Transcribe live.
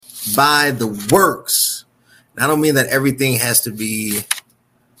by the works. And I don't mean that everything has to be,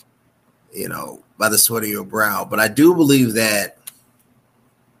 by the sweat of your brow, but I do believe that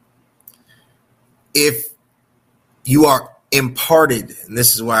if you are imparted, and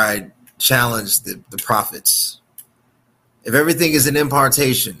this is why I challenge the prophets, if everything is an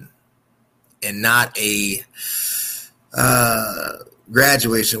impartation and not a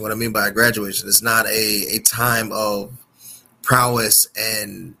graduation, what I mean by graduation, it's not a time of prowess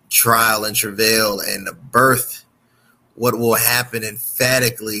and trial and travail and birth. What will happen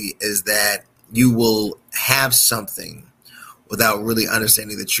emphatically is that you will have something without really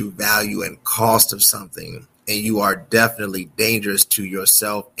understanding the true value and cost of something, and you are definitely dangerous to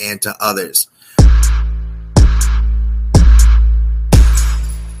yourself and to others.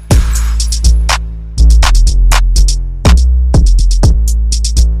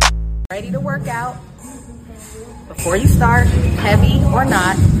 Ready to work out. Before you start, heavy or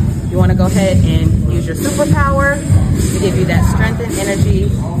not, you want to go ahead and use your superpower to give you that strength and energy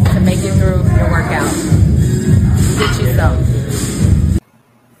to make it through your workout. Get you some.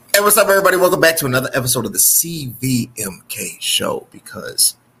 Hey, what's up, everybody? Welcome back to another episode of the CVMK Show,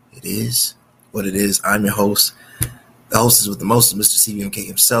 because it is what it is. I'm your host. The host is with the most, Mr. CVMK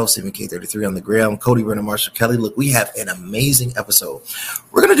himself, CVMK33 on the gram, Cody Brennan, Marshall Kelly. Look, we have an amazing episode.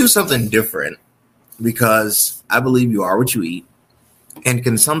 We're going to do something different because I believe you are what you eat. And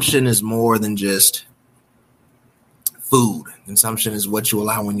consumption is more than just food. Consumption is what you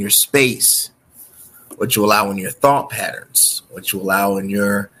allow in your space, what you allow in your thought patterns, what you allow in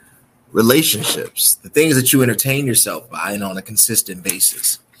your relationships, the things that you entertain yourself by and on a consistent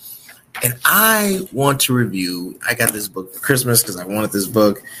basis. And I want to review, I got this book for Christmas because I wanted this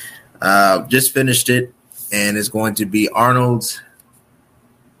book. Just finished it, and it's going to be Arnold's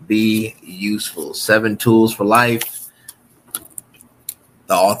Be Useful, 7 Tools for Life.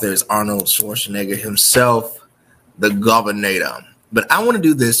 The author is Arnold Schwarzenegger himself, the governor. But I want to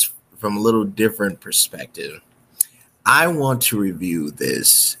do this from a little different perspective. I want to review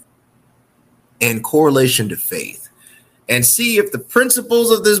this in correlation to faith and see if the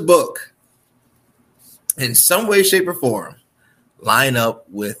principles of this book in some way, shape, or form line up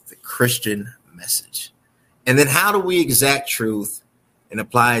with the Christian message. And then how do we exact truth and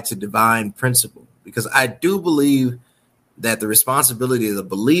apply it to divine principle? Because I do believe that the responsibility of the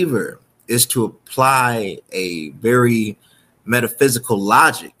believer is to apply a very metaphysical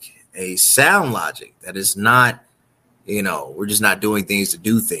logic, a sound logic that is not, we're just not doing things to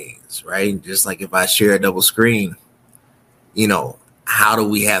do things, right? Just like if I share a double screen, how do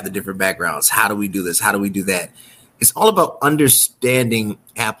we have the different backgrounds? How do we do this? How do we do that? It's all about understanding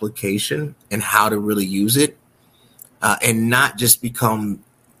application and how to really use it, and not just become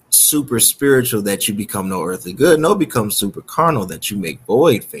super spiritual that you become no earthly good. No, become super carnal that you make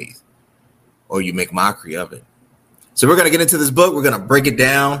void faith or you make mockery of it. So we're going to get into this book. We're going to break it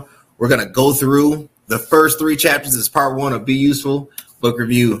down. We're going to go through the first 3 chapters. This is part 1 of Be Useful, book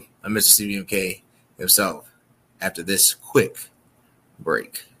review of Mr. CVMK himself after this quick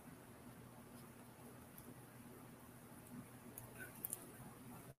break.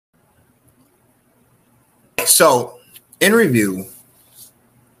 So in review,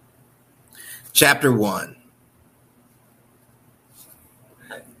 Chapter 1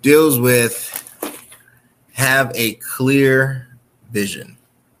 deals with have a clear vision.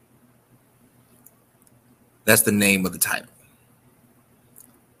 That's the name of the title.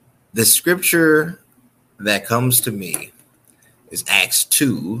 The scripture that comes to me is Acts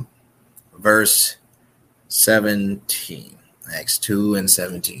 2, verse 17. Acts 2 and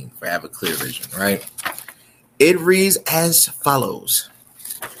 17, for have a clear vision, right? It reads as follows.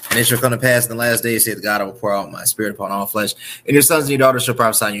 And it shall come to pass in the last days, saith God, I will pour out my spirit upon all flesh. And your sons and your daughters shall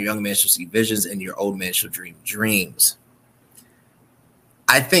prophesy, and your young men shall see visions, and your old men shall dream dreams.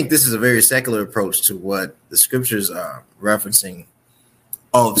 I think this is a very secular approach to what the scriptures are referencing,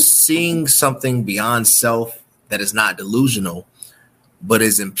 of seeing something beyond self that is not delusional, but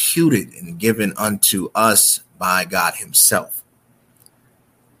is imputed and given unto us by God himself.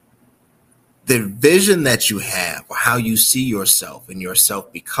 The vision that you have, or how you see yourself and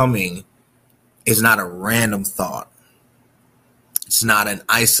yourself becoming, is not a random thought. It's not an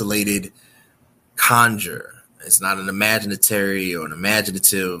isolated conjure. It's not an imaginatory or an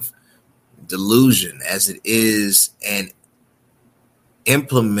imaginative delusion, as it is an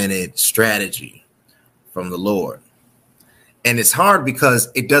implemented strategy from the Lord. And it's hard because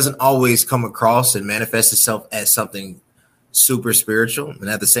it doesn't always come across and manifest itself as something super spiritual, and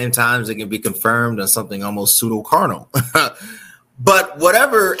at the same time it can be confirmed on something almost pseudo carnal. But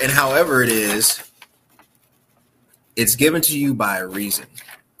whatever and however it is, it's given to you by a reason.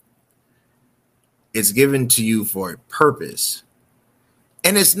 It's given to you for a purpose.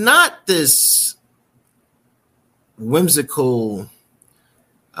 And it's not this whimsical,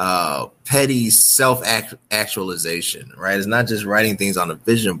 petty self-actualization, right? It's not just writing things on a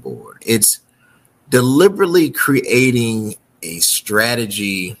vision board. It's deliberately creating a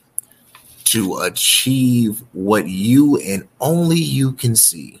strategy to achieve what you and only you can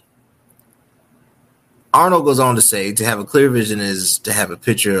see. Arnold goes on to say, to have a clear vision is to have a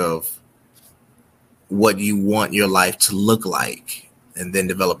picture of what you want your life to look like, and then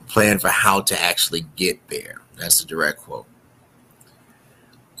develop a plan for how to actually get there. That's a direct quote.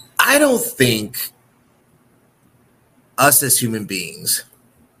 I don't think us as human beings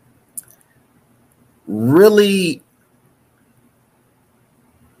really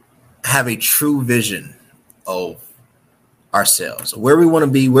have a true vision of ourselves, where we want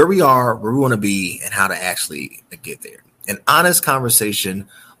to be, where we are, where we want to be, and how to actually get there. An honest conversation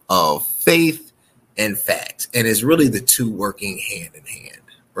of faith and fact. And it's really the two working hand in hand,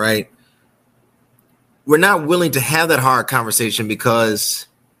 right? We're not willing to have that hard conversation because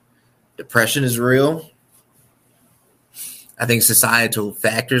depression is real. I think societal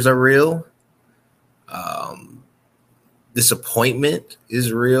factors are real. Disappointment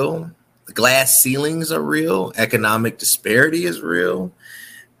is real. The glass ceilings are real. Economic disparity is real.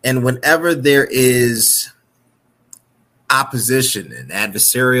 And whenever there is opposition and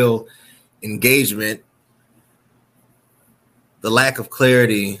adversarial engagement, the lack of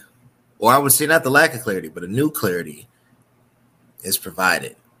clarity, or I would say not the lack of clarity, but a new clarity is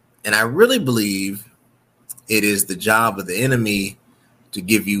provided. And I really believe it is the job of the enemy to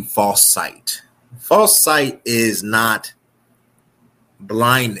give you false sight. False sight is not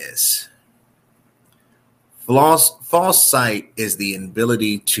blindness. False sight is the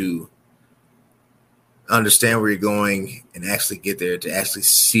ability to understand where you're going and actually get there, to actually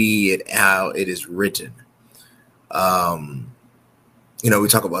see it how it is written. We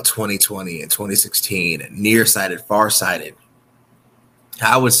talk about 2020 and 2016 and nearsighted, farsighted.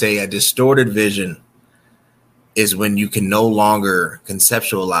 I would say a distorted vision is when you can no longer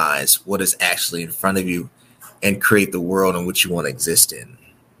conceptualize what is actually in front of you and create the world in which you want to exist in,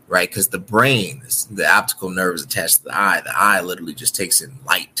 right? Because the brain, the optical nerve is attached to the eye literally just takes in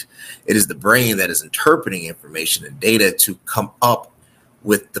light. It is the brain that is interpreting information and data to come up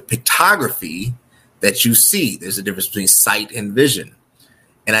with the pictography that you see. There's a difference between sight and vision.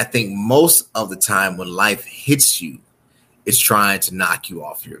 And I think most of the time when life hits you, it's trying to knock you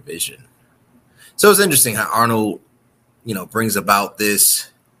off your vision. So it's interesting how Arnold, brings about this,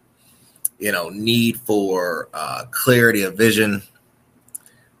 need for clarity of vision,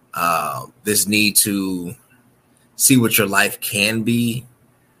 this need to see what your life can be,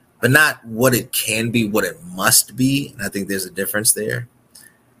 but not what it can be, what it must be. And I think there's a difference there.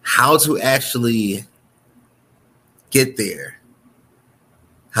 How to actually get there,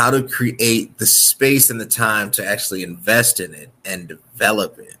 how to create the space and the time to actually invest in it and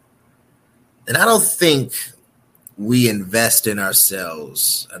develop it. And I don't think we invest in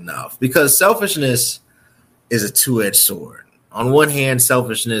ourselves enough, because selfishness is a two-edged sword. On one hand,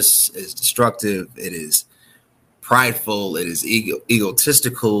 selfishness is destructive. It is prideful. It is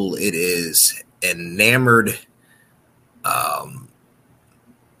egotistical. It is enamored, an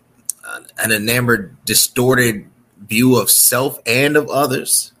enamored, distorted view of self and of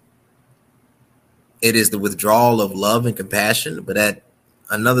others. It is the withdrawal of love and compassion, but at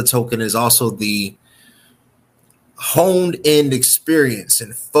another token is also the honed in experience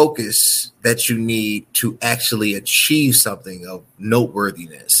and focus that you need to actually achieve something of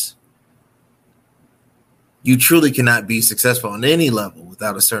noteworthiness. You truly cannot be successful on any level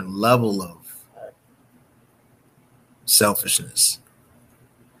without a certain level of selfishness.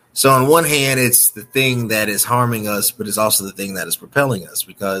 So on one hand, it's the thing that is harming us, but it's also the thing that is propelling us,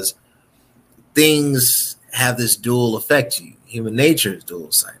 because things have this dual effect to you. Human nature is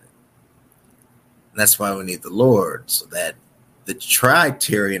dual-sided. And that's why we need the Lord, so that the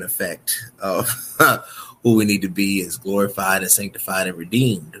tritarian effect of who we need to be is glorified and sanctified and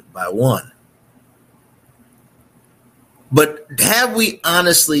redeemed by one. But have we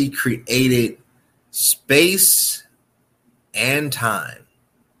honestly created space and time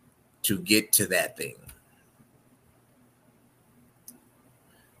to get to that thing?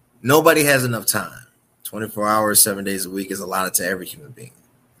 Nobody has enough time. 24 hours, 7 days a week is allotted to every human being.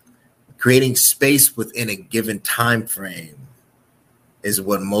 Creating space within a given time frame is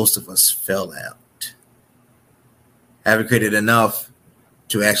what most of us fail at. Haven't created enough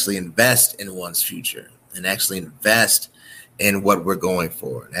to actually invest in one's future and actually invest in what we're going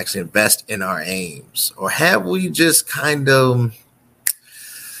for and actually invest in our aims? Or have we just kind of,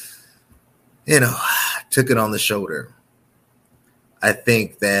 took it on the shoulder. I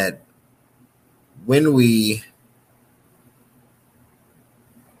think that when we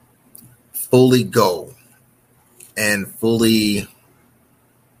fully go and fully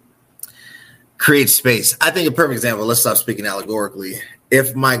create space, I think a perfect example, let's stop speaking allegorically.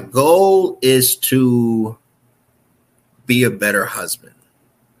 If my goal is to be a better husband,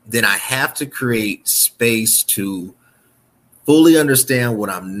 then I have to create space to fully understand what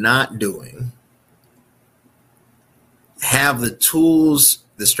I'm not doing, have the tools,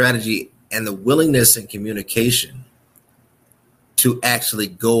 the strategy, and the willingness and communication to actually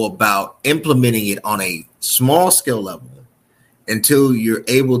go about implementing it on a small scale level until you're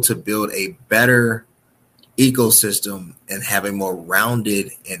able to build a better ecosystem and have a more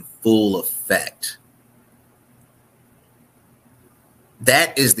rounded and full effect.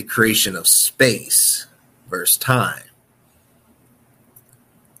 That is the creation of space versus time.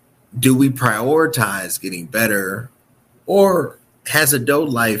 Do we prioritize getting better, or has adult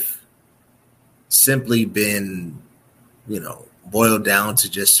life simply been, boiled down to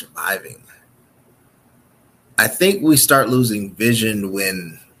just surviving? I think we start losing vision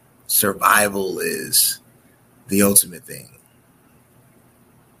when survival is the ultimate thing.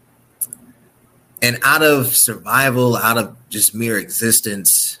 And out of survival, out of just mere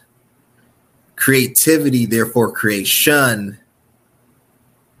existence, creativity, therefore creation,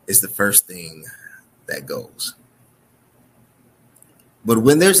 is the first thing that goes. But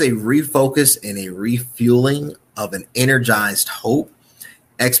when there's a refocus and a refueling of an energized hope,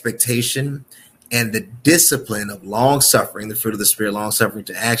 expectation, and the discipline of long suffering, the fruit of the spirit, long suffering,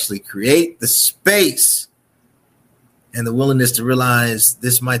 to actually create the space and the willingness to realize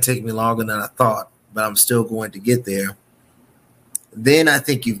this might take me longer than I thought, but I'm still going to get there, then I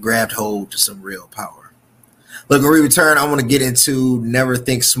think you've grabbed hold to some real power. Look, when we return, I want to get into Never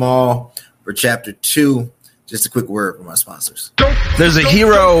Think Small for Chapter 2. Just a quick word from my sponsors. There's a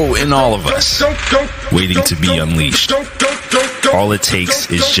hero in all of us waiting to be unleashed. All it takes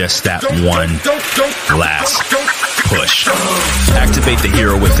is just that one last push. Activate the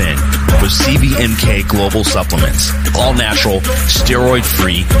hero within with CVMK Global Supplements. All natural,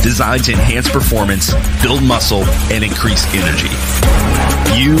 steroid-free, designed to enhance performance, build muscle, and increase energy.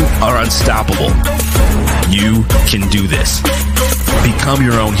 You are unstoppable. You can do this. Become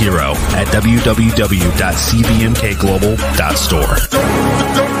your own hero at www.cvmkglobal.store.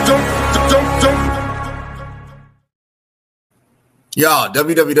 Y'all,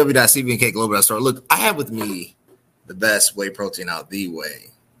 www.cvmkglobal.store. Look, I have with me the best whey protein out the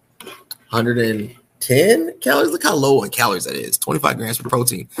way. 110 calories. Look how low in calories that is. 25 grams of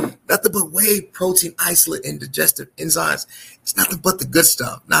protein. Nothing but whey protein isolate and digestive enzymes. It's nothing but the good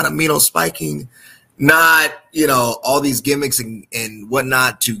stuff. Not amino spiking. Not, all these gimmicks and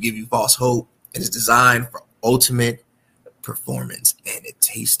whatnot to give you false hope. It is designed for ultimate performance, and it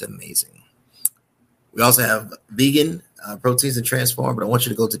tastes amazing. We also have vegan proteins and transform, but I want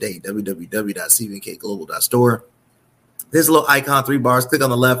you to go today, www.cvmkglobal.store. There's a little icon, 3 bars. Click on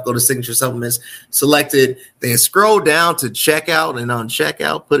the left, go to signature supplements, select it, then scroll down to checkout, and on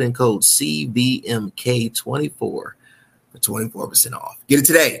checkout, put in code CVMK24 for 24% off. Get it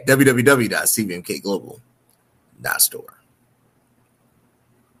today, www.cvmkglobal.store.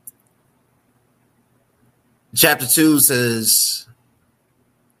 Chapter 2 says,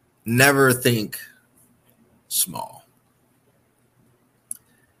 never think small.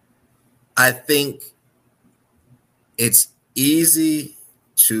 I think it's easy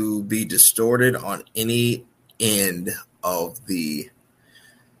to be distorted on any end of the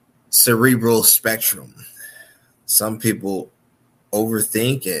cerebral spectrum. Some people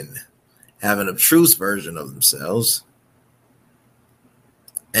overthink and have an obtruse version of themselves.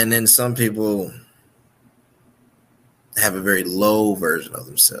 And then some people have a very low version of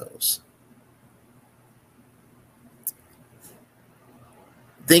themselves.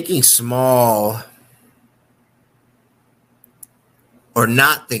 Thinking small or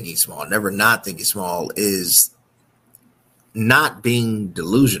not thinking small, never not thinking small, is not being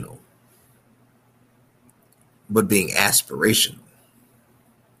delusional, but being aspirational.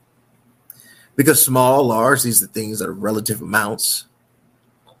 Because small, large, these are things that are relative amounts.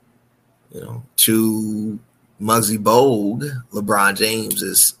 To Muggsy Bogues, LeBron James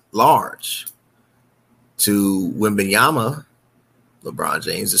is large. To Wembanyama, LeBron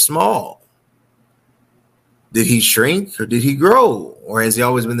James is small. Did he shrink or did he grow? Or has he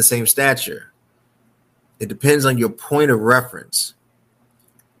always been the same stature? It depends on your point of reference.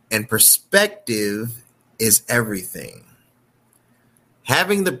 And perspective is everything.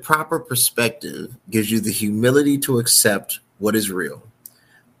 Having the proper perspective gives you the humility to accept what is real,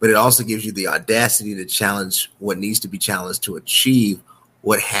 but it also gives you the audacity to challenge what needs to be challenged to achieve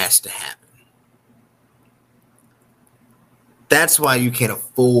what has to happen. That's why you can't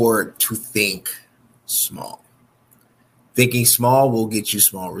afford to think small. Thinking small will get you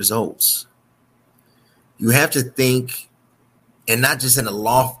small results. You have to think, and not just in a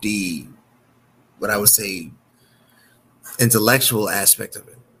lofty, what I would say, intellectual aspect of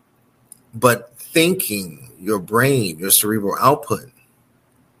it, but thinking, your brain, your cerebral output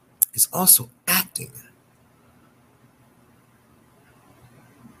is also acting.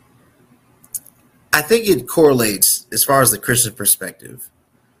 I think it correlates, as far as the Christian perspective,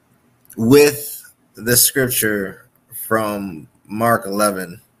 with the scripture from Mark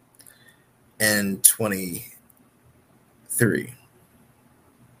 11 and 23.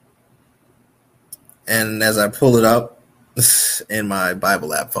 And as I pull it up in my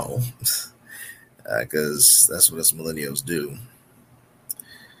Bible app phone, because that's what us millennials do,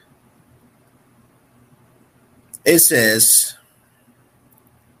 it says,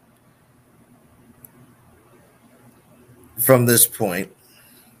 from this point,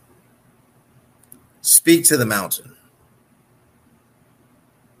 speak to the mountain,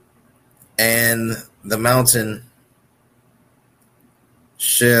 and the mountain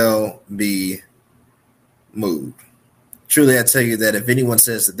shall be moved. Truly, I tell you that if anyone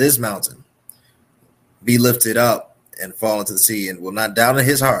says to this mountain, be lifted up and fall into the sea, and will not doubt in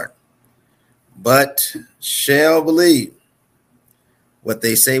his heart, but shall believe what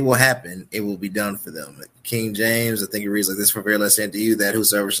they say will happen, it will be done for them. King James, I think it reads like this: for verily I say unto you, that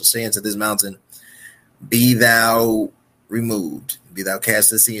whosoever shall say unto this mountain, be thou removed, be thou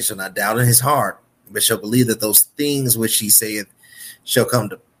cast into the sea, and shall not doubt in his heart, but shall believe that those things which he saith shall come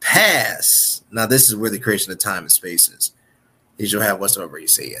to pass. Now this is where the creation of time and space is. He shall have whatsoever he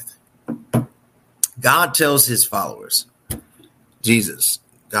saith. God tells his followers, Jesus,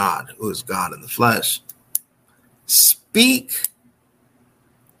 God, who is God in the flesh, speak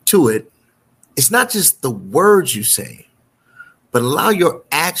to it. It's not just the words you say, but allow your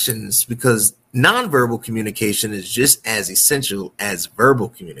actions, because nonverbal communication is just as essential as verbal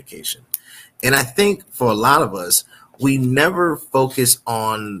communication. And I think for a lot of us, we never focus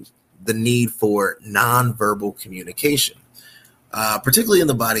on the need for nonverbal communication, particularly in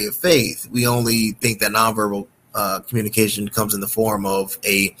the body of faith. We only think that nonverbal communication comes in the form of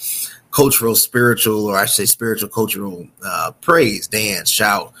a cultural, spiritual, or I should say spiritual, cultural praise, dance,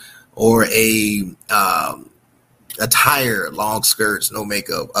 shout, or a attire, long skirts, no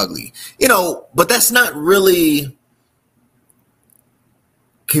makeup, ugly, but that's not really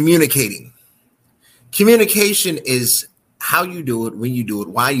communicating. Communication is how you do it, when you do it,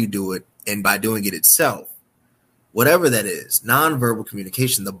 why you do it, and by doing it itself, whatever that is. Nonverbal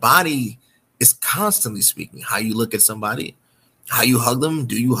communication, the body is constantly speaking. How you look at somebody, how you hug them,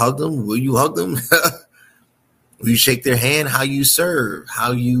 do you hug them, will you hug them, will you shake their hand, how you serve,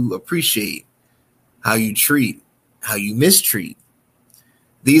 how you appreciate, how you treat, how you mistreat.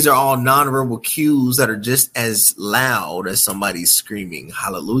 These are all nonverbal cues that are just as loud as somebody screaming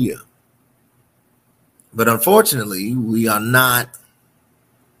hallelujah. But unfortunately, we are not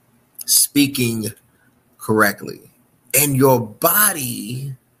speaking correctly. And your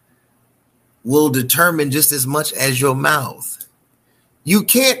body will determine just as much as your mouth. You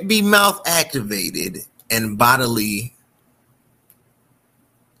can't be mouth activated and bodily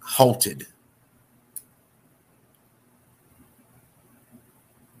halted.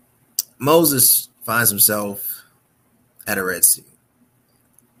 Moses finds himself at a Red Sea,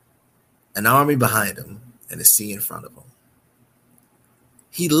 an army behind him and a sea in front of him.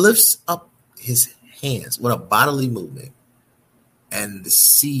 He lifts up his hands with a bodily movement, and the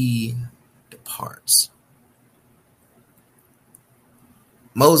sea departs.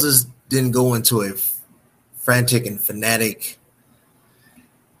 Moses didn't go into a frantic and fanatic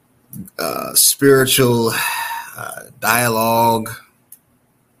spiritual dialogue.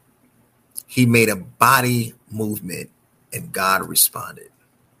 He made a body movement, and God responded.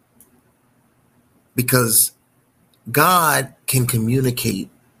 Because God can communicate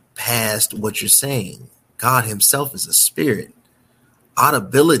past what you're saying. God himself is a spirit.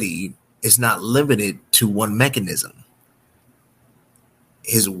 Audibility is not limited to one mechanism.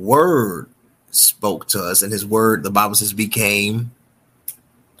 His word spoke to us, and his word, the Bible says, became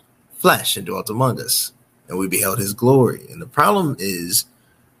flesh and dwelt among us, and we beheld his glory. And the problem is,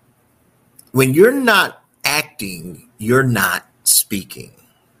 when you're not acting, you're not speaking.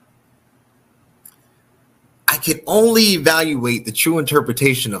 I can only evaluate the true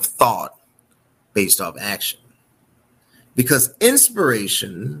interpretation of thought based off action. Because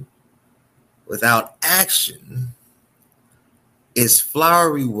inspiration without action is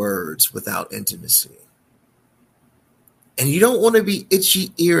flowery words without intimacy. And you don't want to be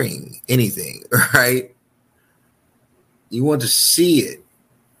itchy earing anything, right? You want to see it.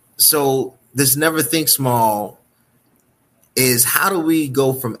 So this never think small is how do we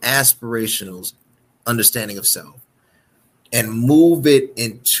go from aspirational understanding of self and move it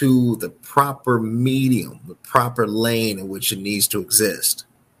into the proper medium, the proper lane in which it needs to exist.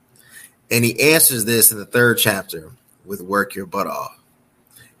 And he answers this in the 3rd chapter with Work Your Butt Off.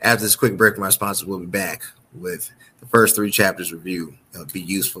 After this quick break from our sponsors, we'll be back with the first 3 chapters review of Be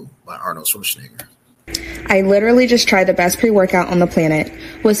Useful by Arnold Schwarzenegger. I literally just tried the best pre-workout on the planet.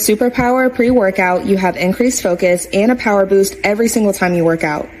 With Superpower pre-workout, you have increased focus and a power boost every single time you work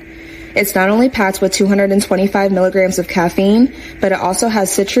out. It's not only packed with 225 milligrams of caffeine, but it also has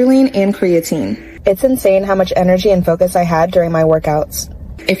citrulline and creatine. It's insane how much energy and focus I had during my workouts.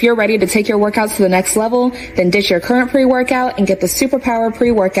 If you're ready to take your workouts to the next level, then ditch your current pre-workout and get the Superpower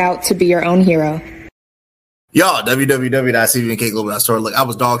pre-workout to be your own hero. Y'all, www.cvmkglobal.store. Look, I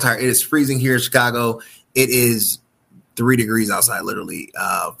was dog tired. It is freezing here in Chicago. It is 3 degrees outside, literally,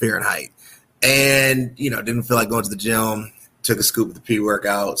 Fahrenheit. And, didn't feel like going to the gym. Took a scoop of the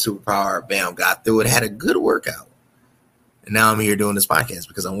pre-workout, Superpower, bam, got through it, had a good workout. And now I'm here doing this podcast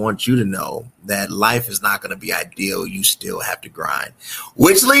because I want you to know that life is not going to be ideal. You still have to grind.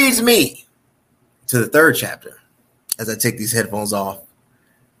 Which leads me to the 3rd chapter as I take these headphones off.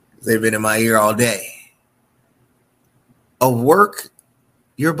 They've been in my ear all day. Work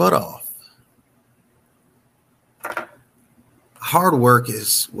your butt off. Hard work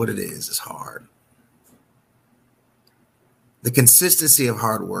is what it is. It's hard. The consistency of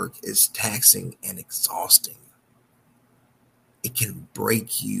hard work is taxing and exhausting. It can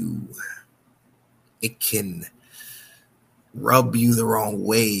break you. It can rub you the wrong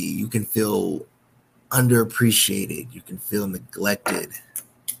way. You can feel underappreciated. You can feel neglected.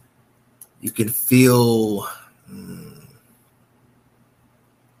 You can feel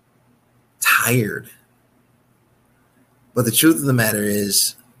tired. But the truth of the matter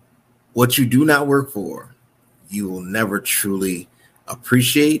is, what you do not work for, you will never truly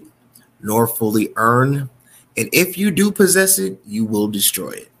appreciate nor fully earn. And if you do possess it, you will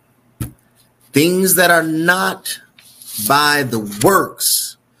destroy it. Things that are not by the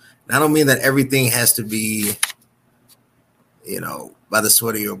works. And I don't mean that everything has to be, by the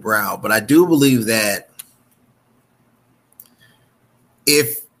sweat of your brow. But I do believe that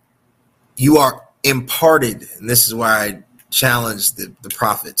if you are imparted, and this is why I challenge the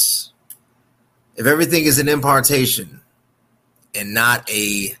prophets, if everything is an impartation and not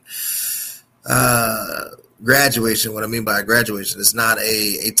a graduation, what I mean by a graduation, it's not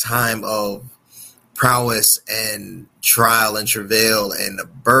a time of prowess and trial and travail and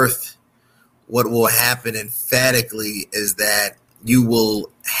birth. What will happen emphatically is that you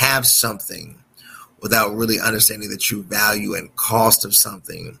will have something without really understanding the true value and cost of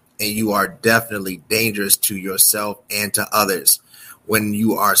something. And you are definitely dangerous to yourself and to others when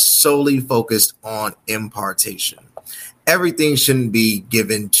you are solely focused on impartation. Everything shouldn't be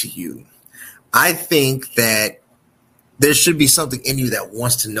given to you. I think that there should be something in you that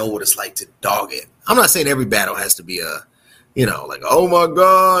wants to know what it's like to dog it. I'm not saying every battle has to be like, oh my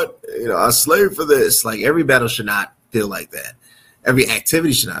God, I slaved for this. Like, every battle should not feel like that. Every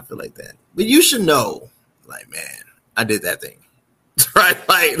activity should not feel like that. But you should know, like, man, I did that thing. Right?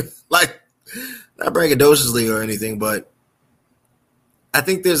 Like not braggadociously or anything, but I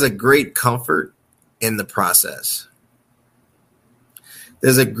think there's a great comfort in the process.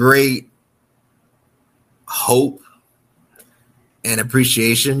 There's a great hope and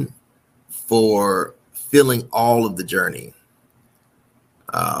appreciation for feeling all of the journey.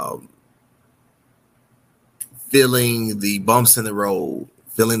 Feeling the bumps in the road,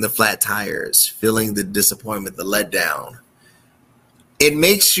 feeling the flat tires, feeling the disappointment, the letdown. It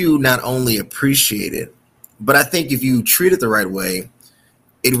makes you not only appreciate it, but I think if you treat it the right way,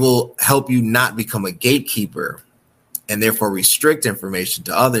 it will help you not become a gatekeeper and therefore restrict information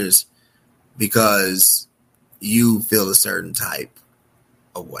to others because you feel a certain type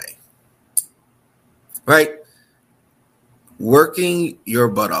of way. Right? Working your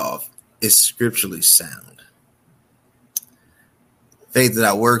butt off is scripturally sound. Faith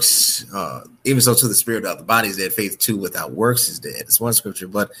without works, even so to the spirit without the body is dead. Faith too without works is dead. It's one scripture,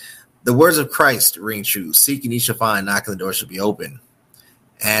 but the words of Christ ring true. Seek and ye shall find, knock and the door shall be open.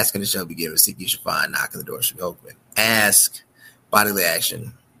 Ask and it shall be given. Seek and ye shall find, knock and the door shall be open. Ask, bodily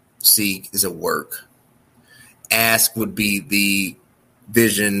action. Seek is a work. Ask would be the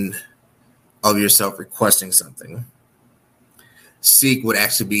vision of yourself requesting something. Seek would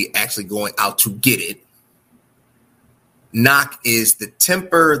actually be going out to get it. Knock is the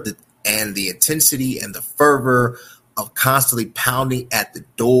temper and the intensity and the fervor of constantly pounding at the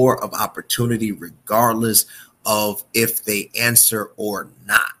door of opportunity, regardless of if they answer or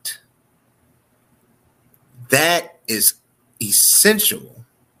not. That is essential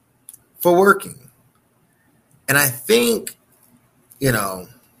for working. And I think, we don't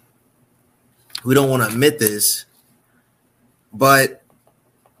want to admit this, but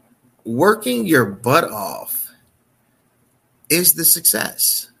working your butt off is the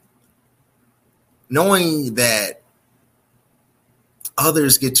success. Knowing that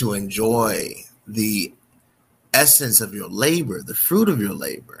others get to enjoy the essence of your labor, the fruit of your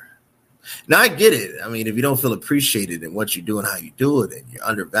labor. Now, I get it. I mean, if you don't feel appreciated in what you do and how you do it and you're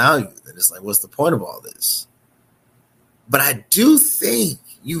undervalued, then it's like, what's the point of all this? But I do think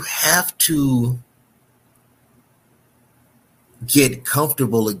you have to get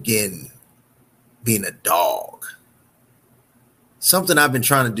comfortable again being a dog. Something I've been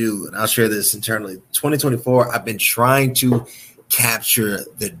trying to do, and I'll share this internally. 2024, I've been trying to capture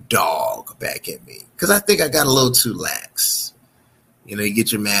the dog back in me because I think I got a little too lax. You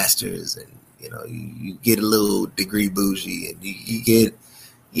get your master's and, you get a little degree bougie and you get,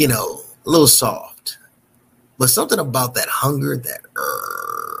 a little soft. But something about that hunger, that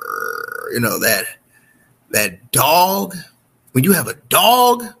dog, when you have a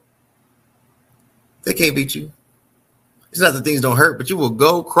dog, they can't beat you. It's not that things don't hurt, but you will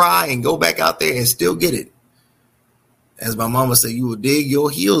go cry and go back out there and still get it. As my mama said, you will dig your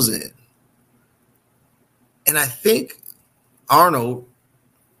heels in. And I think Arnold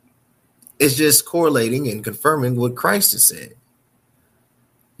is just correlating and confirming what Christ has said.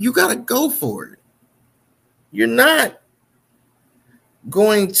 You got to go for it. You're not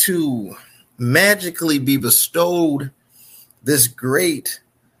going to magically be bestowed this great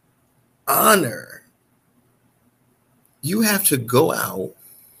honor. You have to go out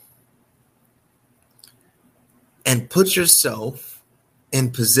and put yourself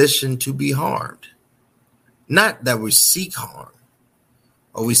in position to be harmed. Not that we seek harm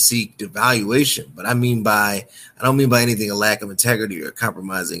or we seek devaluation, but I don't mean by anything a lack of integrity or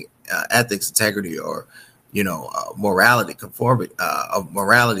compromising ethics, integrity, or morality, conformity, of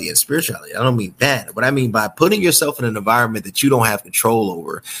morality and spirituality. I don't mean that. But I mean by putting yourself in an environment that you don't have control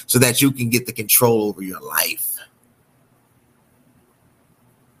over so that you can get the control over your life.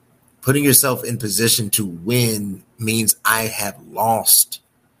 Putting yourself in position to win means I have lost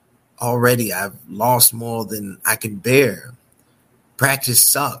already. I've lost more than I can bear. Practice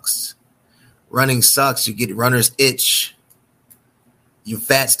sucks. Running sucks. You get runner's itch. Your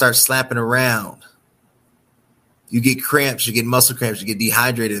fat starts slapping around. You get cramps, you get muscle cramps, you get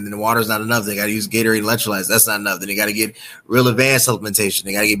dehydrated, and then the water's not enough. They got to use Gatorade electrolytes. That's not enough. Then they got to get real advanced supplementation.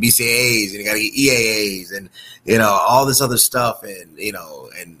 They got to get BCAAs, and they got to get EAAs, and all this other stuff, and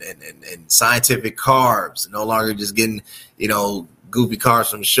and scientific carbs. No longer just getting goofy carbs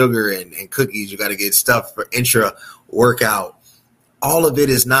from sugar and cookies. You got to get stuff for intra workout. All of it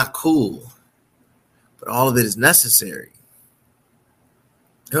is not cool, but all of it is necessary.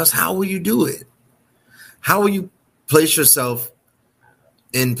 Else, how will you do it? How will you place yourself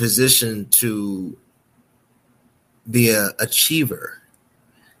in position to be an achiever,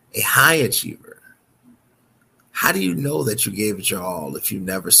 a high achiever? How do you know that you gave it your all if you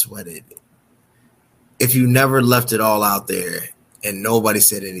never sweated? If you never left it all out there and nobody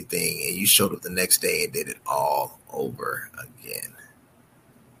said anything and you showed up the next day and did it all over again?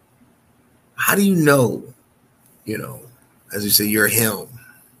 How do you know, as you say, you're him?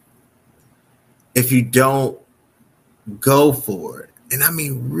 If you don't go for it, and I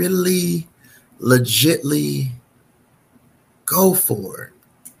mean really, legitly go for it.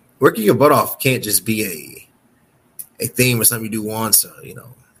 Working your butt off can't just be a theme or something you do once.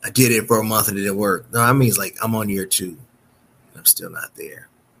 I did it for a month and it didn't work. No, I mean, it's like I'm on year 2 and I'm still not there.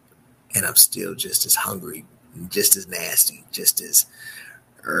 And I'm still just as hungry, just as nasty, just as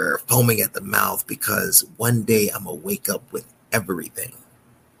foaming at the mouth, because one day I'm going to wake up with everything.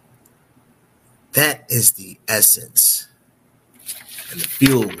 That is the essence and the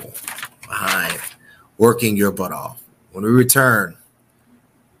fuel behind working your butt off. When we return,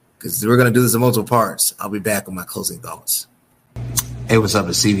 because we're going to do this in multiple parts, I'll be back with my closing thoughts. Hey, what's up?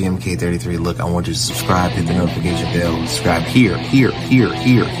 It's CVMK33. Look, I want you to subscribe, hit the notification bell, subscribe here,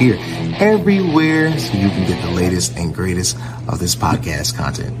 everywhere, so you can get the latest and greatest of this podcast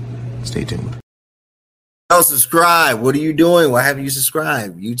content. Stay tuned. Don't subscribe. What are you doing? Why haven't you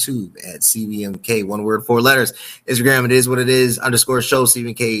subscribed? YouTube at CVMK, one word, 4 letters. Instagram, it is what it is,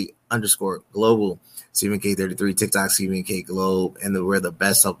 _show, CVMK_global, CVMK33, TikTok, CVMK Globe, and where the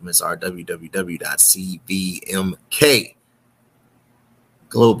best supplements are, www.cvmk.com.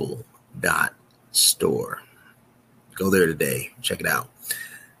 global.store. Go there today. Check it out.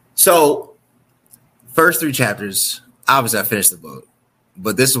 So, first 3 chapters, obviously I finished the book,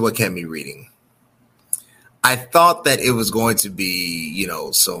 but this is what kept me reading. I thought that it was going to be,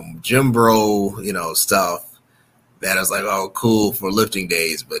 some gym bro, stuff that I was like, oh, cool for lifting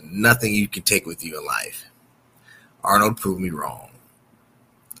days, but nothing you can take with you in life. Arnold proved me wrong.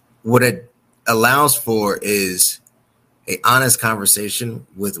 What it allows for is an honest conversation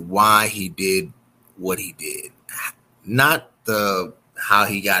with why he did what he did. Not how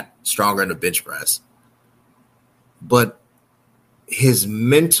he got stronger in the bench press, but his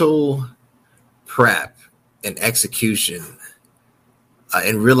mental prep and execution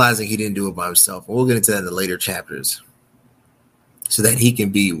and realizing he didn't do it by himself. And we'll get into that in the later chapters so that he can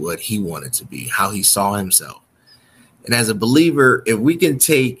be what he wanted to be, how he saw himself. And as a believer, if we can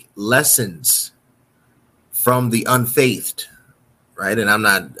take lessons from the unfaithed, right? And I'm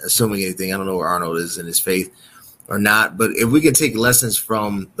not assuming anything. I don't know where Arnold is in his faith or not. But if we can take lessons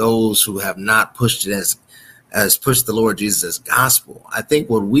from those who have not pushed it as pushed the Lord Jesus as gospel, I think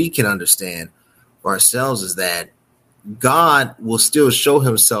what we can understand for ourselves is that God will still show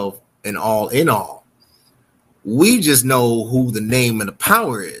himself in all. We just know who the name and the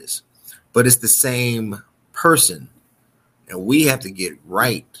power is, but it's the same person. And we have to get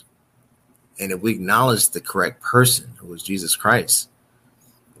right. And if we acknowledge the correct person, who is Jesus Christ,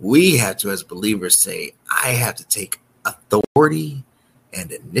 we have to, as believers, say, I have to take authority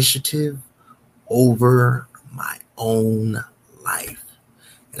and initiative over my own life.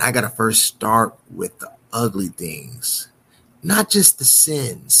 And I got to first start with the ugly things, not just the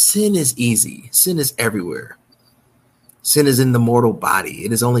sin. Sin is easy. Sin is everywhere. Sin is in the mortal body.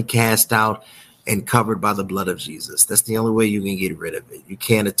 It is only cast out and covered by the blood of Jesus. That's the only way you can get rid of it. You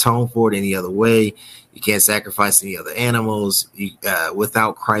can't atone for it any other way. You can't sacrifice any other animals.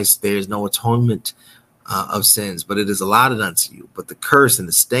 Without Christ, there is no atonement of sins, but it is allotted unto you. But the curse and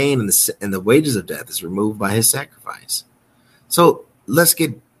the stain and the wages of death is removed by his sacrifice. So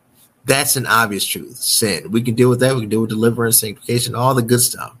that's an obvious truth. Sin. We can deal with that. We can deal with deliverance, sanctification, all the good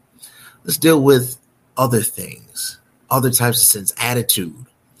stuff. Let's deal with other things, other types of sins, attitude,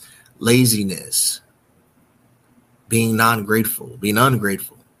 laziness, being ungrateful,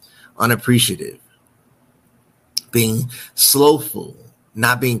 unappreciative, being slowful,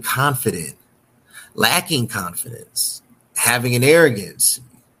 not being confident, lacking confidence, having an arrogance,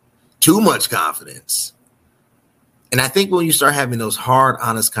 too much confidence. And I think when you start having those hard,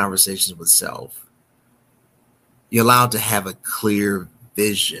 honest conversations with self, you're allowed to have a clear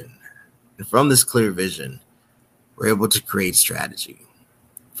vision. And from this clear vision, we're able to create strategy.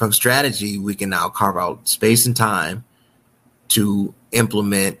 From strategy, we can now carve out space and time to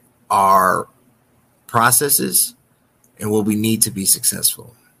implement our processes and what we need to be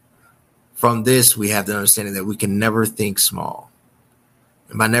successful. From this, we have the understanding that we can never think small.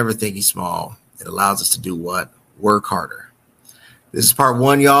 And by never thinking small, it allows us to do what? Work harder. This is part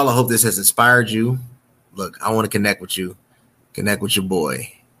 1, y'all. I hope this has inspired you. Look, I want to connect with you. Connect with your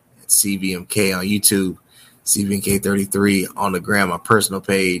boy at CVMK on YouTube, CVMK33 on the gram, my personal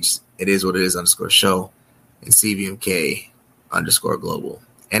page. It is what it is _show and CVMK _global.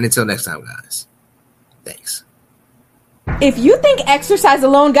 And until next time, guys. Thanks. If you think exercise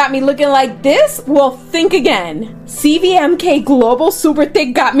alone got me looking like this, well, think again. CVMK Global Super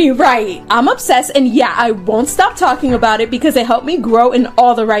Thick got me right. I'm obsessed, and yeah, I won't stop talking about it because it helped me grow in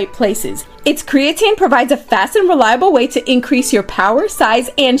all the right places. Its creatine provides a fast and reliable way to increase your power, size,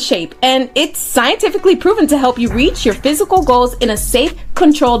 and shape, and it's scientifically proven to help you reach your physical goals in a safe,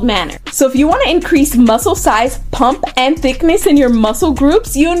 controlled manner. So if you want to increase muscle size, pump, and thickness in your muscle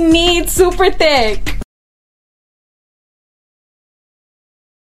groups, you need Super Thick.